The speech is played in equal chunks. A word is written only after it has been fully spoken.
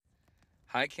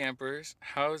Hi, campers.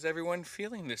 How's everyone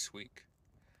feeling this week?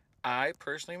 I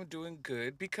personally am doing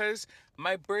good because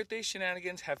my birthday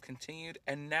shenanigans have continued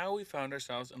and now we found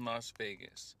ourselves in Las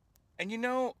Vegas. And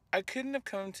I couldn't have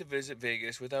come to visit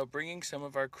Vegas without bringing some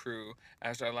of our crew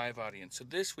as our live audience. So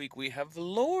this week we have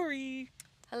Lory.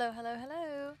 Hello, hello,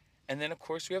 hello. And then, of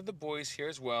course, we have the boys here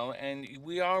as well. And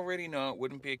we already know it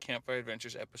wouldn't be a Campfire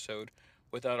Adventures episode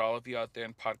without all of you out there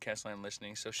in podcast land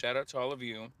listening. So shout out to all of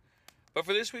you. But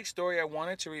for this week's story, I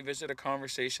wanted to revisit a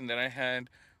conversation that I had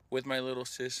with my little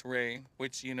sis Ray,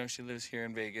 which she lives here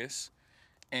in Vegas.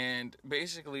 And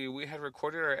basically, we had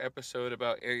recorded our episode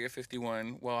about Area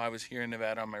 51 while I was here in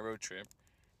Nevada on my road trip.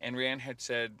 And Rand had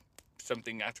said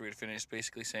something after we had finished,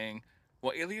 basically saying,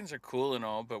 "Well, aliens are cool and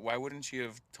all, but why wouldn't you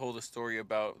have told a story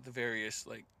about the various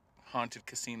haunted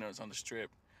casinos on the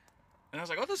strip?" And I was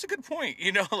like, "Oh, that's a good point."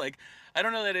 Like I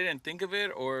don't know that I didn't think of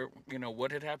it or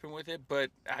what had happened with it,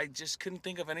 but I just couldn't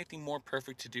think of anything more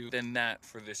perfect to do than that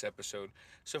for this episode.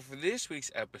 So for this week's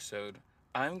episode,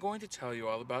 I'm going to tell you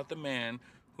all about the man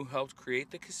who helped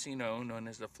create the casino known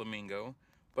as the Flamingo,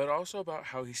 but also about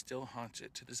how he still haunts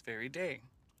it to this very day.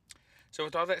 So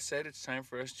with all that said, it's time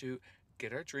for us to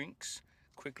get our drinks.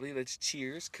 Quickly, let's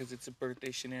cheers because it's a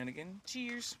birthday shenanigan.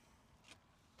 Cheers.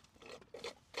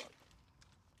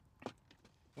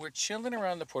 We're chilling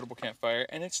around the portable campfire,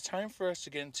 and it's time for us to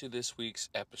get into this week's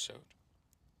episode.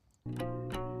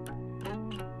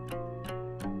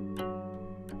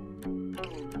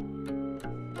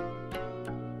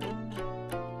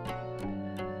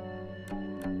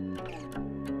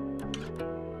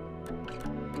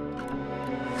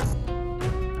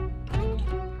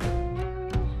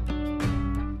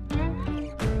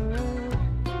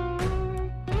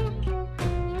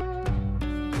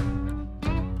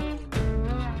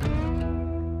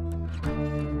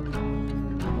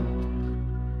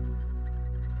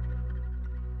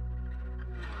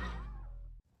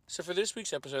 So, for this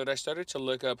week's episode, I started to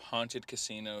look up haunted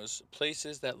casinos,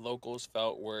 places that locals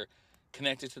felt were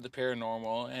connected to the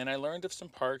paranormal, and I learned of some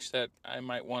parks that I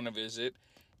might want to visit,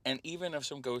 and even of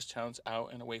some ghost towns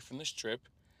out and away from the strip.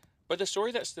 But the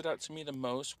story that stood out to me the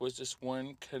most was this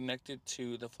one connected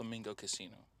to the Flamingo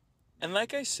Casino. And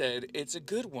like I said, it's a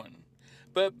good one.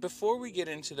 But before we get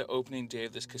into the opening day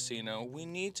of this casino, we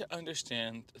need to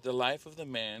understand the life of the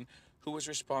man who was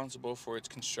responsible for its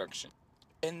construction.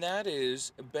 And that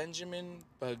is Benjamin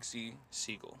Bugsy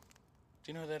Siegel.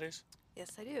 Do you know who that is?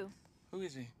 Yes, I do. Who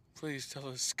is he? Please tell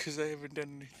us, because I haven't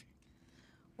done anything.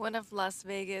 One of Las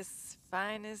Vegas'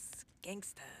 finest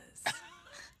gangsters.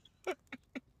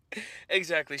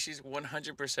 Exactly, she's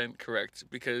 100% correct,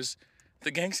 because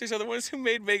the gangsters are the ones who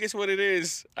made Vegas what it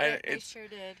is. They sure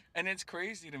did. And it's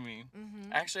crazy to me.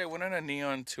 Mm-hmm. Actually, I went on a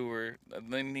neon tour, a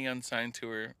neon sign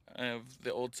tour of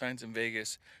the old signs in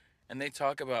Vegas, and they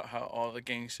talk about how all the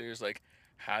gangsters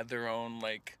had their own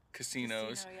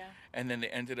casinos, Casino, yeah. and then they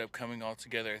ended up coming all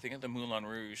together. I think at the Moulin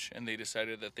Rouge, and they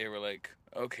decided that they were like,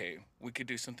 okay, we could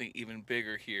do something even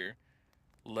bigger here.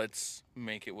 Let's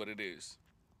make it what it is.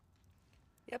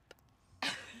 Yep.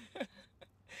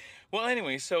 Well,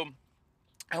 anyway, so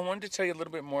I wanted to tell you a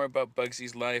little bit more about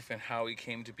Bugsy's life and how he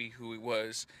came to be who he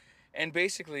was. And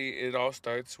basically, it all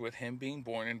starts with him being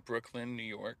born in Brooklyn, New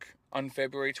York, on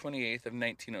February 28th of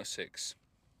 1906.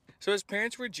 So his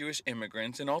parents were Jewish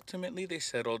immigrants, and ultimately they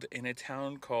settled in a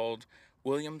town called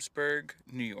Williamsburg,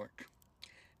 New York.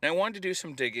 Now, I wanted to do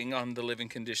some digging on the living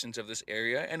conditions of this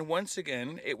area, and once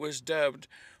again, it was dubbed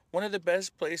one of the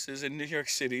best places in New York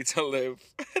City to live.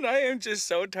 And I am just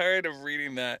so tired of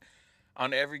reading that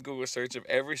on every Google search of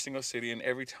every single city and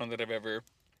every town that I've ever,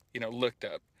 looked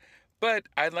up. But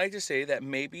I'd like to say that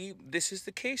maybe this is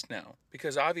the case now,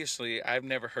 because obviously I've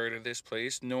never heard of this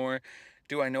place, nor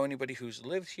do I know anybody who's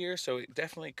lived here, so it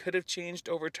definitely could have changed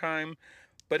over time.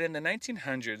 But in the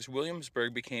 1900s,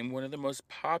 Williamsburg became one of the most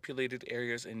populated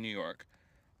areas in New York.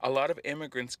 A lot of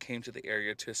immigrants came to the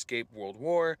area to escape World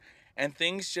War, and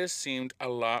things just seemed a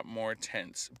lot more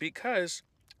tense because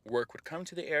work would come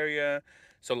to the area,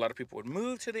 so a lot of people would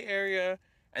move to the area,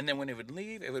 and then when they would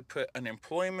leave, it would put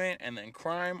unemployment and then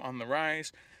crime on the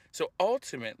rise. So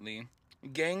ultimately,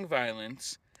 gang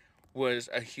violence was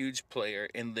a huge player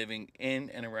in living in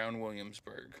and around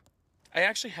Williamsburg. I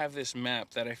actually have this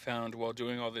map that I found while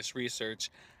doing all this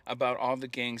research about all the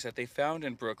gangs that they found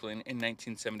in Brooklyn in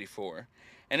 1974.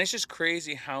 And it's just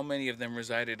crazy how many of them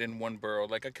resided in one borough.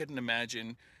 Like I couldn't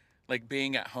imagine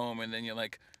being at home and then you're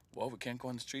like, well, we can't go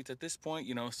on the streets at this point,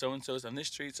 so and so's on this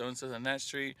street, so and so's on that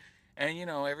street. And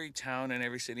every town and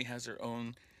every city has their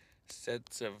own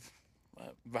sets of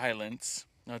violence.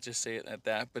 I'll just say it at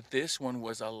that. But this one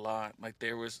was a lot. Like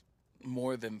there was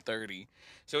more than 30.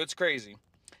 So it's crazy.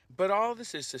 But all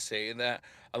this is to say that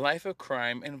a life of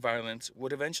crime and violence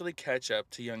would eventually catch up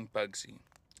to young Bugsy.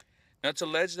 Now, it's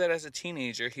alleged that as a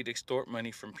teenager, he'd extort money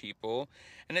from people,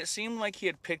 and it seemed like he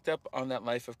had picked up on that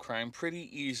life of crime pretty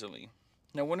easily.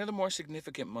 Now, one of the more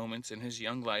significant moments in his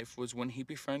young life was when he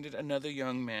befriended another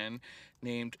young man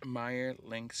named Meyer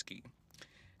Lansky.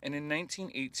 And in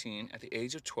 1918, at the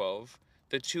age of 12,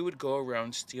 the two would go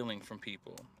around stealing from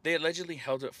people. They allegedly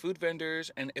held up food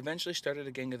vendors and eventually started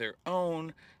a gang of their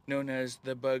own known as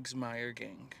the Bugs Meyer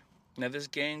Gang. Now, this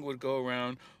gang would go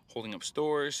around holding up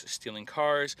stores, stealing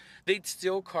cars. They'd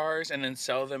steal cars and then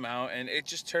sell them out, and it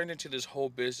just turned into this whole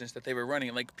business that they were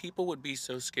running. Like, people would be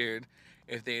so scared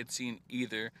if they had seen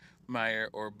either Meyer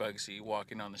or Bugsy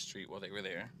walking on the street while they were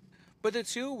there. But the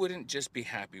two wouldn't just be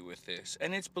happy with this,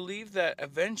 and it's believed that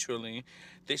eventually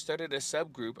they started a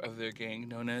subgroup of their gang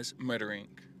known as Murder Inc.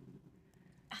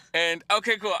 And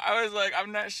okay, cool. I was like,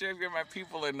 I'm not sure if you're my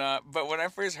people or not, but when I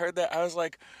first heard that, I was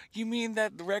like, you mean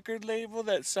that record label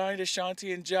that signed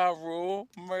Ashanti and Ja Rule,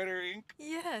 Murder Inc.?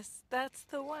 Yes, that's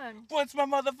the one. What's my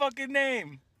motherfucking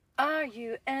name?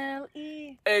 Rule.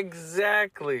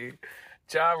 Exactly.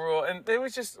 Ja Rule. And it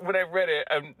was just, when I read it,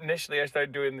 initially I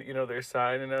started doing, their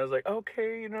sign, and I was like,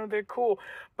 okay, they're cool.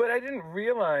 But I didn't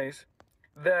realize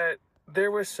that there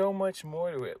was so much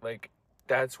more to it. Like,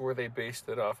 that's where they based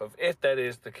it off of, if that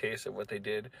is the case of what they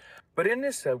did. But in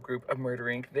this subgroup of Murder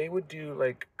Inc., they would do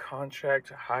like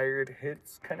contract hired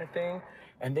hits kind of thing,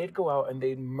 and they'd go out and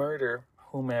they'd murder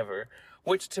whomever,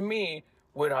 which to me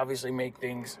would obviously make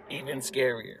things even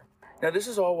scarier. Now, this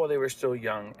is all while they were still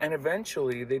young, and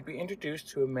eventually they'd be introduced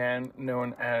to a man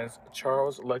known as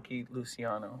Charles Lucky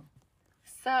Luciano.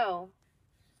 So,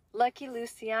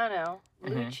 Luciano,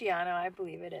 I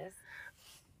believe it is.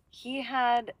 He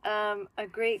had a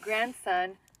great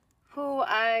grandson who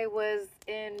I was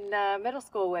in middle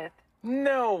school with.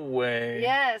 No way.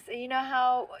 Yes, and you know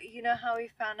how we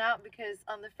found out, because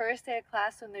on the first day of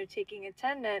class when they're taking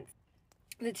attendance,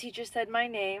 the teacher said my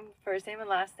name, first name and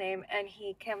last name, and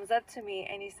he comes up to me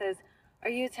and he says, "Are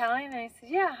you Italian?" And I said,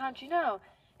 "Yeah, how'd you know?"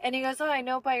 And he goes, "Oh, I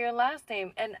know by your last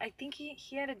name." And I think he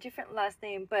had a different last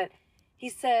name, but he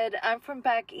said, "I'm from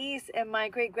back east and my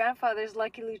great grandfather's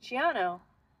Lucky Luciano."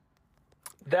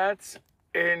 That's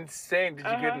insane. Did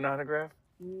you get an autograph?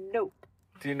 Nope.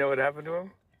 Do you know what happened to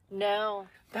him? No.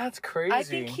 That's crazy. I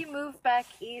think he moved back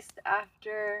east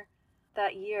after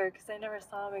that year because I never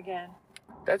saw him again.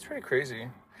 That's pretty crazy.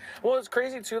 Well, it's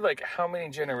crazy too, like how many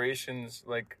generations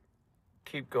like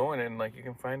keep going, and like you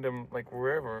can find them like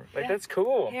wherever. Like that's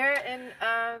cool. Here in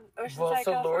Oceanside, Well,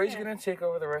 so California. Lory's gonna take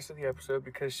over the rest of the episode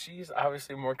because she's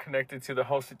obviously more connected to the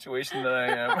whole situation than I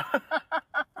am.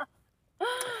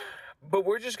 But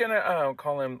we're just gonna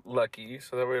call him Lucky,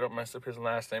 so that way we don't mess up his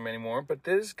last name anymore. But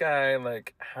this guy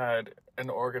like had an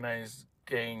organized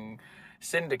gang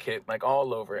syndicate like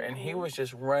all over, and he was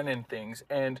just running things.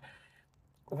 And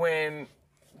when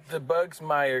the Bugs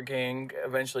Meyer gang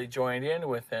eventually joined in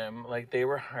with him, like they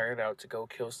were hired out to go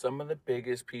kill some of the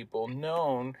biggest people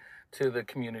known to the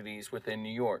communities within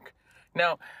New York.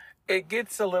 Now, it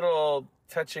gets a little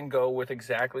touch and go with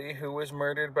exactly who was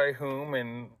murdered by whom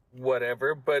and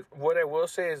whatever, but what I will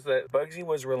say is that Bugsy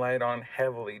was relied on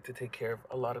heavily to take care of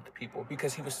a lot of the people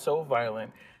because he was so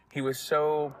violent. He was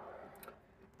so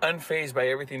unfazed by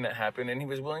everything that happened, and he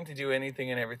was willing to do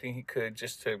anything and everything he could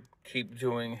just to keep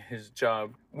doing his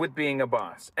job with being a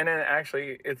boss. And then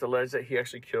actually, it's alleged that he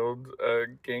actually killed a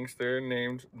gangster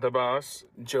named the Boss,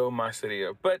 Joe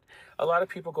Masseria. But a lot of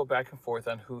people go back and forth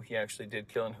on who he actually did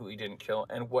kill and who he didn't kill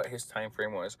and what his time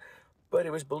frame was. But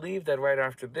it was believed that right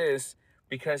after this,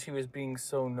 because he was being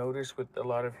so noticed with a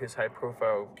lot of his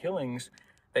high-profile killings,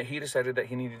 that he decided that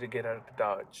he needed to get out of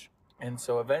Dodge. And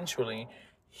so eventually,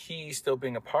 he still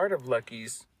being a part of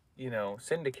Lucky's,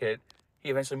 syndicate, he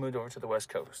eventually moved over to the West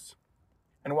Coast.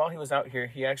 And while he was out here,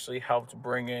 he actually helped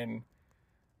bring in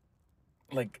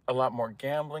like a lot more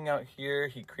gambling out here.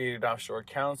 He created offshore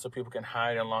accounts so people can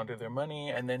hide and launder their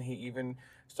money. And then he even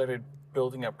started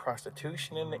building up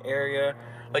prostitution in the area.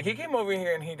 Like he came over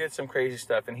here and he did some crazy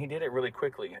stuff, and he did it really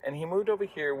quickly. And he moved over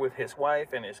here with his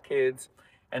wife and his kids,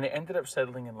 and they ended up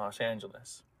settling in Los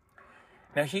Angeles.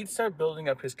 Now, he'd start building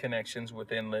up his connections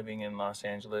within living in Los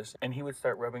Angeles, and he would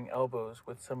start rubbing elbows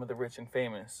with some of the rich and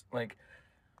famous. Like,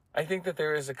 I think that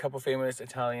there is a couple famous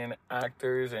Italian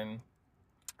actors and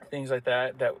things like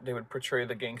that they would portray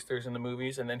the gangsters in the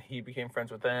movies, and then he became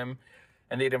friends with them.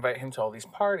 and they'd invite him to all these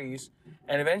parties,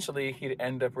 and eventually he'd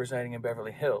end up residing in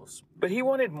Beverly Hills. But he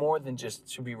wanted more than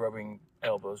just to be rubbing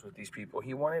elbows with these people.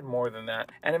 He wanted more than that.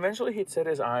 And eventually he'd set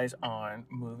his eyes on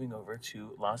moving over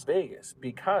to Las Vegas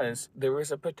because there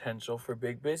was a potential for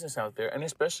big business out there. And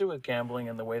especially with gambling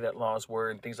and the way that laws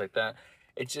were and things like that,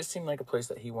 it just seemed like a place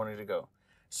that he wanted to go.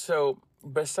 So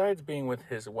besides being with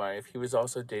his wife, he was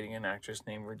also dating an actress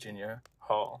named Virginia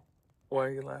Hall. Why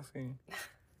are you laughing?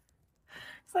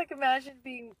 It's like imagine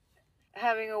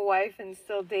having a wife and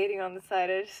still dating on the side.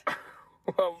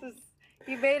 Well,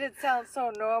 you made it sound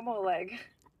so normal, like.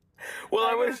 Well,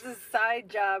 like I was it was a side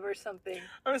job or something.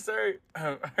 I'm sorry.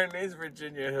 Her name's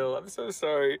Virginia Hill. I'm so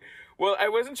sorry. Well, I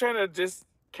wasn't trying to just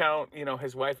count,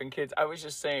 his wife and kids. I was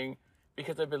just saying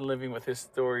because I've been living with his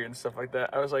story and stuff like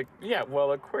that. I was like, yeah,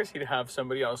 well, of course he'd have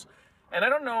somebody else. And I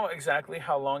don't know exactly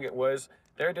how long it was.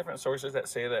 There are different sources that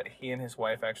say that he and his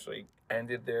wife actually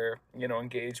ended their,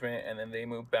 engagement, and then they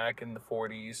moved back in the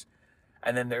 40s.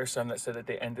 And then there's some that said that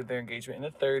they ended their engagement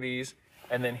in the 30s.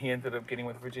 And then he ended up getting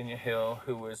with Virginia Hill,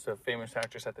 who was a famous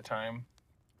actress at the time.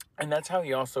 And that's how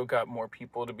he also got more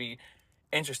people to be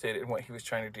interested in what he was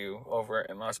trying to do over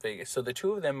in Las Vegas. So the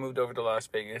two of them moved over to Las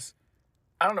Vegas.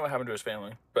 I don't know what happened to his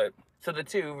family, but so the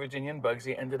two, Virginia and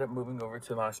Bugsy, ended up moving over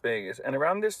to Las Vegas. And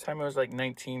around this time, it was like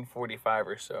 1945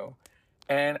 or so.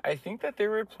 And I think that there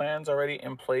were plans already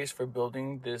in place for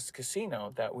building this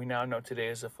casino that we now know today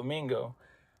as the Flamingo.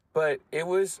 But it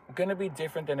was going to be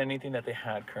different than anything that they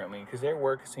had currently, because there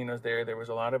were casinos there. There was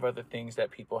a lot of other things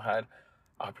that people had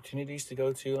opportunities to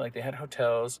go to. Like they had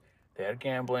hotels, they had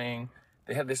gambling,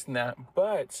 they had this and that.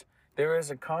 But there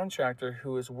was a contractor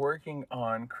who was working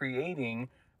on creating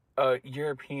a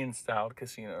European-styled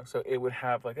casino. So it would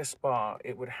have like a spa.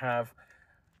 It would have,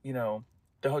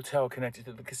 the hotel connected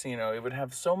to the casino. It would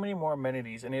have so many more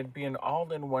amenities, and it'd be an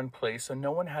all-in-one place, so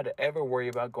no one had to ever worry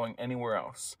about going anywhere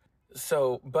else.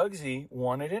 So Bugsy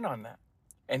wanted in on that.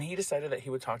 And he decided that he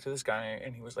would talk to this guy,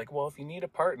 and he was like, well, if you need a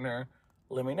partner,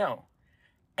 let me know.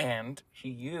 And he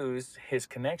used his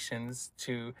connections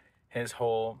to his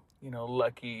whole,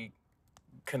 lucky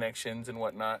connections and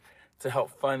whatnot to help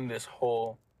fund this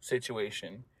whole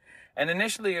situation. And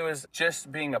initially it was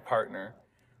just being a partner.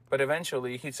 But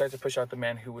eventually he'd start to push out the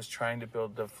man who was trying to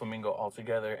build the Flamingo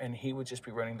altogether, and he would just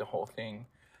be running the whole thing.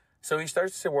 So he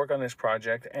starts to work on this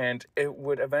project, and it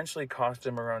would eventually cost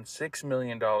him around $6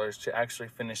 million to actually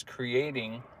finish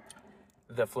creating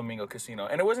the Flamingo Casino.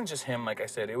 And it wasn't just him, like I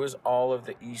said, it was all of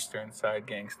the Eastern Side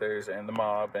gangsters and the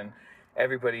mob and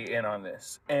everybody in on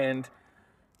this. And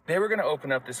they were going to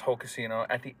open up this whole casino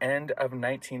at the end of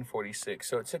 1946.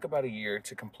 So it took about a year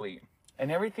to complete.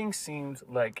 And everything seemed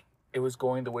like it was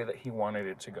going the way that he wanted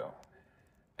it to go.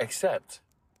 Except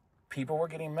people were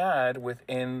getting mad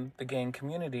within the gang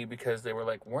community because they were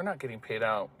like, we're not getting paid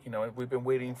out. We've been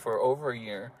waiting for over a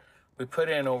year. We put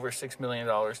in over $6 million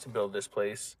to build this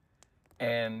place,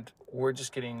 and we're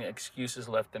just getting excuses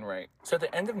left and right. So at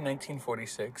the end of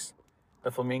 1946,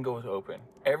 the Flamingo was open.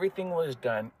 Everything was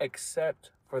done except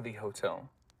for the hotel,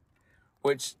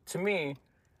 which to me,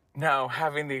 now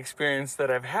having the experience that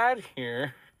I've had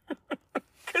here,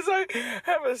 because I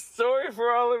have a story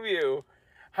for all of you,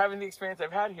 having the experience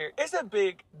I've had here is a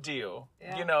big deal.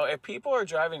 Yeah. If people are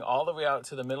driving all the way out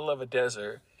to the middle of a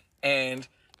desert and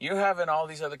you're having all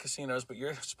these other casinos, but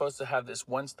you're supposed to have this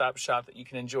one-stop shop that you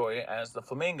can enjoy as the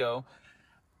Flamingo,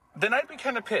 then I'd be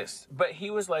kind of pissed. But he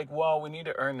was like, well, we need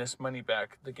to earn this money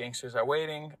back. The gangsters are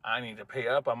waiting. I need to pay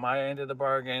up on my end of the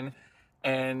bargain.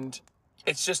 And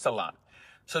it's just a lot.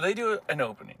 So they do an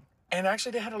opening. And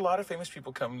actually, they had a lot of famous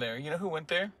people come there. You know who went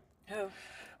there? Who?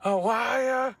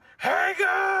 Wyatt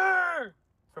Hager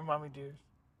from Mommy Dearest.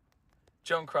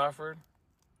 Joan Crawford.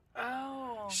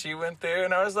 Oh. She went there,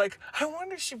 and I was like, I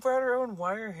wonder if she brought her own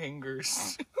wire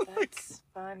hangers. That's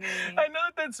funny. I know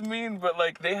that's mean, but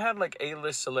they had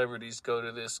A-list celebrities go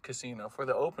to this casino for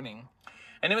the opening.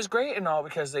 And it was great and all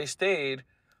because they stayed,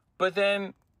 but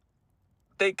then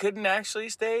they couldn't actually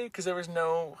stay because there was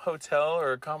no hotel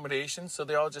or accommodation, so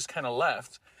they all just kind of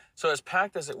left. So as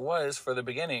packed as it was for the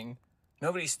beginning,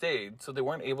 nobody stayed, so they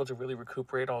weren't able to really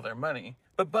recuperate all their money.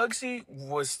 But Bugsy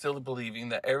was still believing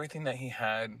that everything that he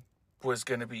had was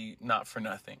going to be not for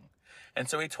nothing. And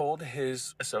so he told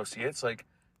his associates,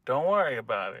 don't worry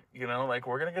about it. We're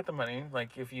going to get the money.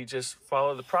 If you just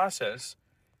follow the process,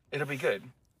 it'll be good.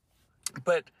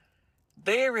 But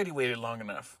they already waited long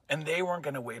enough, and they weren't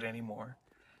going to wait anymore.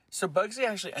 So Bugsy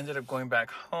actually ended up going back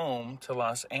home to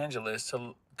Los Angeles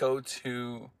to go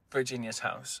to Virginia's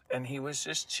house. And he was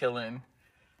just chilling.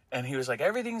 And he was like,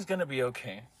 everything's going to be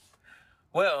okay.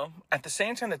 Well, at the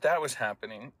same time that was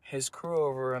happening, his crew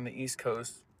over on the East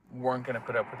Coast weren't going to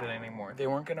put up with it anymore. They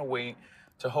weren't going to wait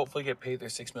to hopefully get paid their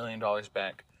 $6 million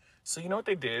back. So you know what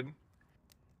they did?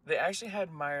 They actually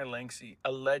had Meyer Langsy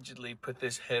allegedly put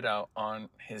this hit out on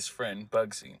his friend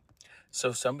Bugsy.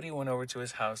 So somebody went over to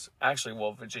his house, actually,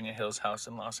 well, Virginia Hill's house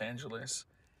in Los Angeles,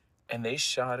 and they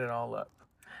shot it all up.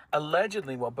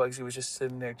 Allegedly, while Bugsy was just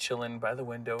sitting there chilling by the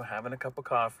window, having a cup of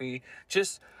coffee,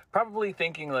 just probably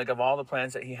thinking like of all the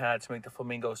plans that he had to make the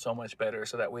Flamingo so much better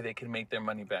so that way they can make their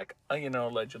money back.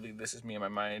 Allegedly, this is me in my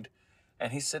mind.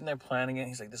 And he's sitting there planning it.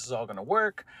 He's like, this is all going to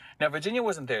work. Now, Virginia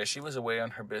wasn't there. She was away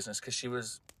on her business because she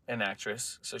was an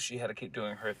actress, so she had to keep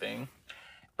doing her thing.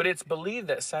 But it's believed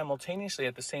that simultaneously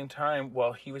at the same time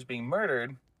while he was being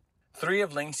murdered, 3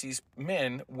 of Langsey's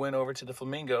men went over to the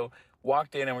Flamingo,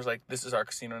 walked in, and was like, this is our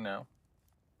casino now.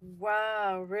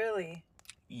 Wow, really?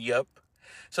 Yup.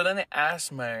 So then they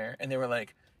asked Meyer, and they were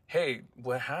like, hey,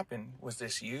 what happened? Was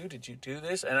this you? Did you do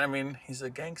this? And I mean, he's a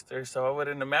gangster, so I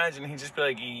wouldn't imagine he'd just be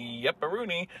like, yep,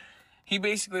 Rooney. He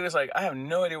basically was like, I have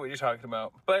no idea what you're talking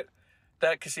about. But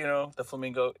that casino, the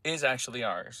Flamingo, is actually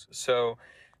ours. So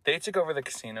they took over the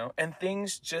casino, and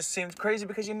things just seemed crazy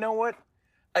because you know what?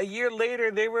 A year later,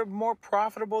 they were more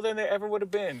profitable than they ever would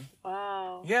have been.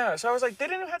 Wow. Yeah, so I was like, they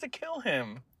didn't have to kill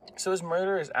him. So his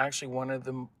murder is actually one of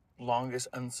the longest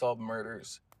unsolved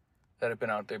murders that have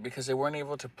been out there because they weren't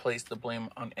able to place the blame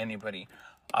on anybody.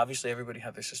 Obviously, everybody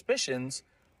had their suspicions,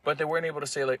 but they weren't able to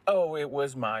say like, oh, it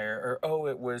was Meyer or oh,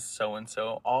 it was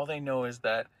so-and-so. All they know is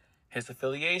that his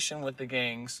affiliation with the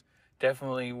gangs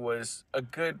definitely was a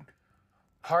good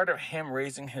part of him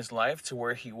raising his life to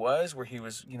where he was,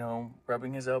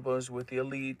 rubbing his elbows with the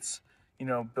elites,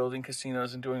 building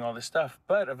casinos and doing all this stuff.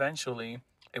 But eventually,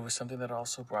 it was something that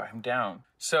also brought him down.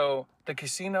 So the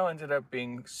casino ended up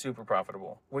being super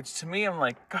profitable, which to me, I'm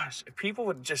like, gosh, if people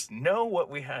would just know what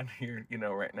we had here,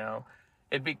 right now,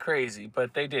 it'd be crazy,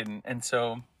 but they didn't. And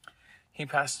so he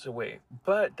passed away.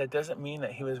 But that doesn't mean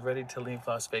that he was ready to leave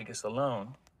Las Vegas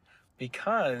alone,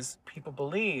 because people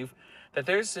believe that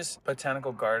there's this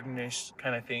botanical garden-ish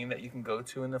kind of thing that you can go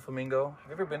to in the Flamingo. Have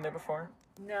you ever been there before?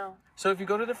 No. So if you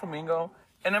go to the Flamingo,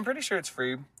 and I'm pretty sure it's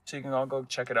free, so you can all go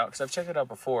check it out, because I've checked it out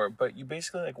before, but you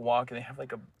basically like walk and they have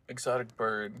like a exotic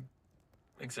bird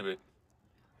exhibit.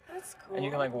 That's cool. And you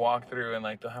can like walk through and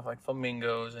like they'll have like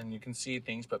flamingos and you can see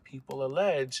things, but people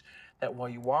allege that while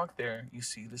you walk there, you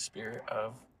see the spirit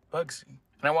of Bugsy.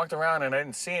 And I walked around and I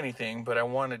didn't see anything, but I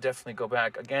want to definitely go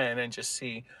back again and just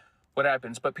see what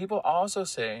happens. But people also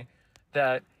say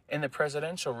that in the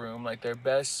presidential room, like their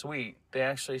best suite, they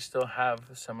actually still have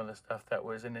some of the stuff that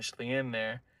was initially in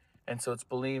there. And so it's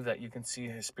believed that you can see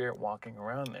his spirit walking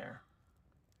around there.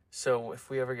 So if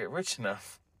we ever get rich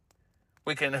enough,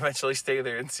 we can eventually stay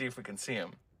there and see if we can see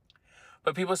him.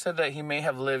 But people said that he may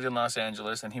have lived in Los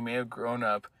Angeles and he may have grown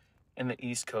up in the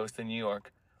East Coast in New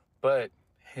York, but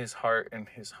his heart and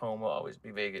his home will always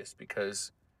be Vegas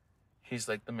because he's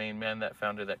like the main man that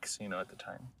founded that casino at the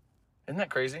time. Isn't that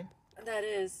crazy? That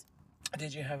is.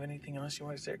 Did you have anything else you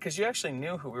wanted to say? Because you actually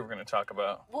knew who we were going to talk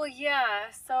about. Well, yeah.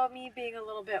 So me being a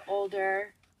little bit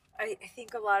older, I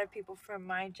think a lot of people from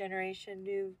my generation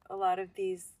knew a lot of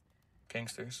these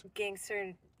Gangsters.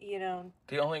 gangster,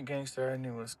 The only gangster I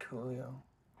knew was Coolio.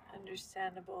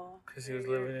 understandable. Because he was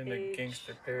living in a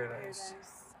gangster paradise.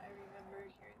 I remember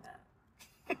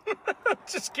hearing that.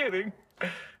 Just kidding.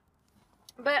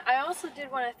 But I also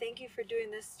did want to thank you for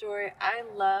doing this story. I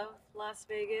love Las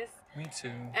Vegas. Me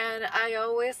too. And I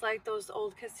always like those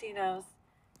old casinos.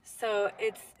 So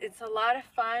it's a lot of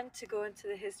fun to go into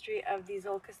the history of these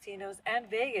old casinos and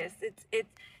Vegas.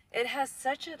 It has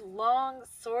such a long,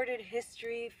 sordid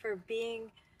history for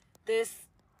being this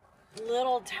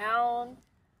little town,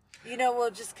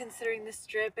 well, just considering the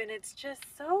Strip, and it's just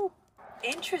so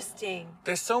interesting.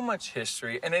 There's so much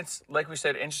history, and it's, like we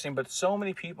said, interesting, but so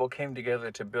many people came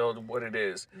together to build what it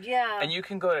is. Yeah. And you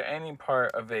can go to any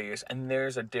part of Vegas, and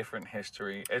there's a different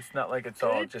history. It's not like it's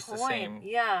all just the same.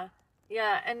 Yeah.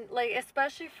 Yeah, and like,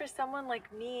 especially for someone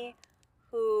like me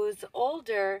who's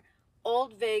older,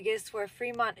 old Vegas, where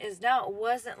Fremont is now,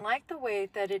 wasn't like the way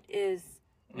that it is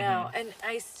now. Mm-hmm. And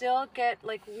I still get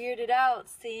like weirded out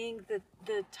seeing the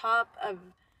top of,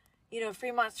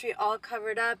 Fremont Street all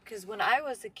covered up, because when I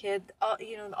was a kid,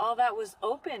 all that was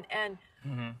open. And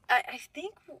mm-hmm. I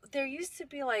think there used to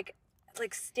be like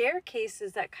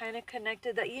staircases that kind of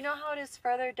connected that, how it is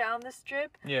further down the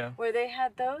Strip? Yeah. Where they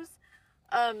had those.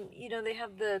 They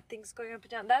have the things going up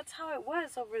and down. That's how it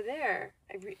was over there,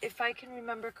 if I can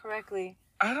remember correctly.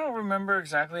 I don't remember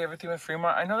exactly everything with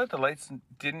Fremont. I know that the lights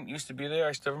didn't used to be there.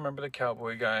 I still remember the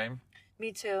cowboy guy.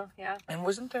 Me too, yeah. And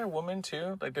wasn't there a woman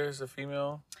too? Like there's a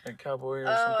female cowboy or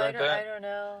something like that? I don't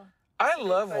know. I Good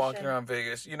love walking question. around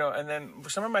Vegas, and then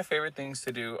some of my favorite things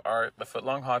to do are the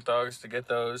footlong hot dogs, to get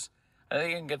those. I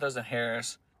think you can get those in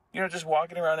Harris. Just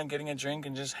walking around and getting a drink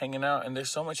and just hanging out. And there's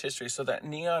so much history. So that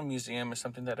Neon Museum is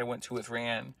something that I went to with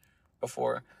Ryan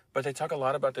before. But they talk a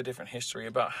lot about the different history,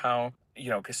 about how,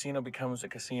 casino becomes a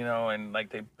casino and like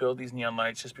they build these neon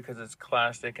lights just because it's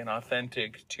classic and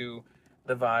authentic to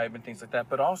the vibe and things like that.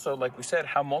 But also, like we said,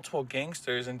 how multiple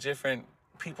gangsters and different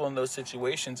people in those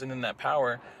situations and in that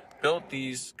power built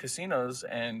these casinos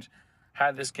and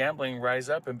had this gambling rise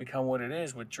up and become what it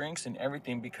is with drinks and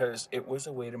everything because it was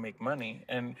a way to make money.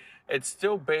 And it's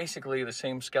still basically the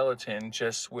same skeleton,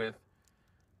 just with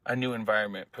a new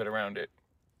environment put around it.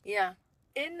 Yeah.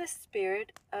 In the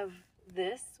spirit of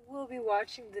this, we'll be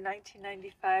watching the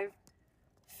 1995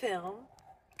 film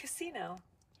Casino.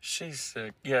 She's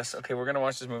sick. Yes, okay, we're going to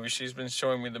watch this movie. She's been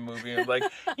showing me the movie. And like,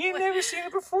 you've never seen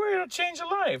it before. It'll change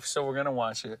your life. So we're going to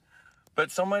watch it. But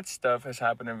so much stuff has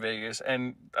happened in Vegas.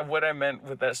 And what I meant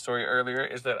with that story earlier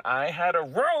is that I had a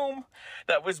room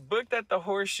that was booked at the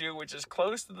Horseshoe, which is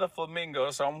close to the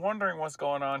Flamingo. So I'm wondering what's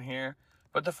going on here.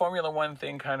 But the Formula One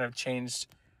thing kind of changed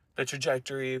the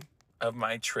trajectory of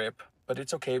my trip. But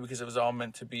it's okay because it was all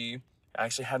meant to be. I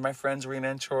actually had my friends Rena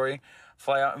and Troy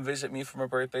fly out and visit me for my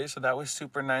birthday. So that was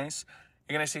super nice.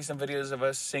 You're going to see some videos of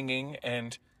us singing.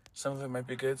 And some of it might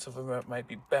be good. Some of it might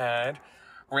be bad.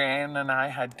 Ryan and I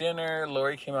had dinner.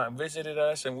 Lory came out and visited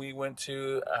us, and we went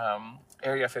to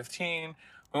Area 15.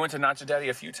 We went to Nacho Daddy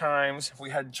a few times.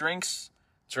 We had drinks,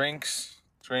 and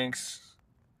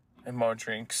more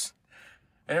drinks.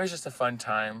 And it was just a fun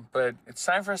time. But it's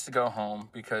time for us to go home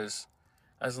because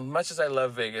as much as I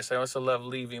love Vegas, I also love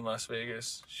leaving Las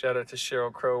Vegas. Shout out to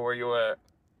Cheryl Crow, where you at?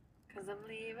 Because I'm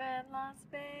leaving Las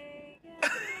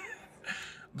Vegas.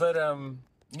 But,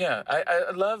 yeah,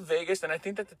 I love Vegas, and I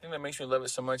think that the thing that makes me love it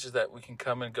so much is that we can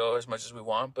come and go as much as we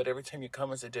want, but every time you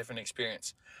come, it's a different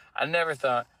experience. I never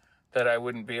thought that I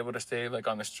wouldn't be able to stay, like,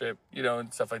 on the Strip,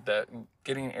 and stuff like that. And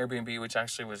getting an Airbnb, which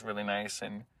actually was really nice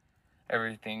and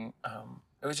everything,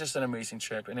 it was just an amazing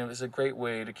trip, and it was a great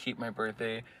way to keep my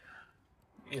birthday,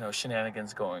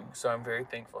 shenanigans going. So I'm very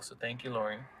thankful. So thank you,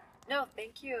 Lory. No,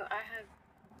 thank you. I had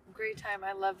a great time.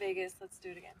 I love Vegas. Let's do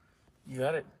it again. You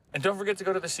got it. And don't forget to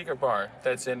go to the secret bar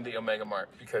that's in the Omega Mart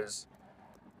because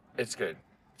it's good.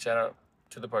 Shout out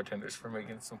to the bartenders for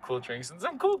making some cool drinks and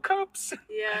some cool cups.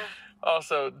 Yeah.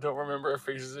 Also, don't remember our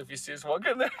faces if you see us walk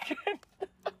in there again.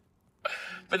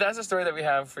 But that's the story that we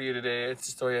have for you today. It's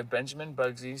the story of Benjamin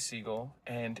Bugsy Siegel.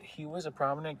 And he was a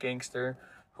prominent gangster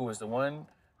who was the one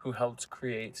who helped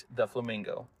create the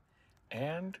Flamingo.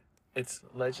 And it's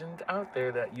legend out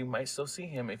there that you might still see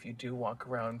him if you do walk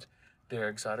around their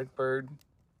exotic bird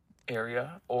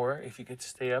area, or if you get to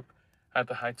stay up at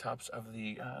the high tops of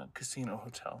the casino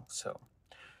hotel. So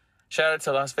shout out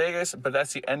to Las Vegas, but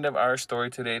that's the end of our story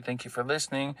today. Thank you for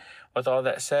listening. With all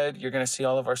that said, you're going to see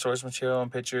all of our source material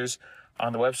and pictures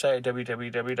on the website at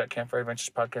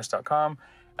www.campfireadventurespodcast.com,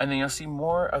 and then you'll see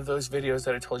more of those videos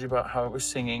that I told you about, how I was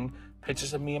singing,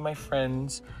 pictures of me and my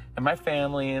friends and my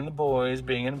family and the boys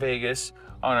being in Vegas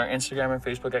on our Instagram and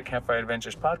Facebook at Campfire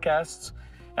Adventures Podcasts.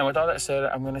 And with all that said,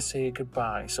 I'm going to say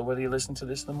goodbye. So whether you listen to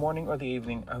this in the morning or the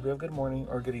evening, I hope you have a good morning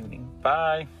or good evening.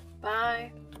 Bye.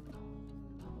 Bye.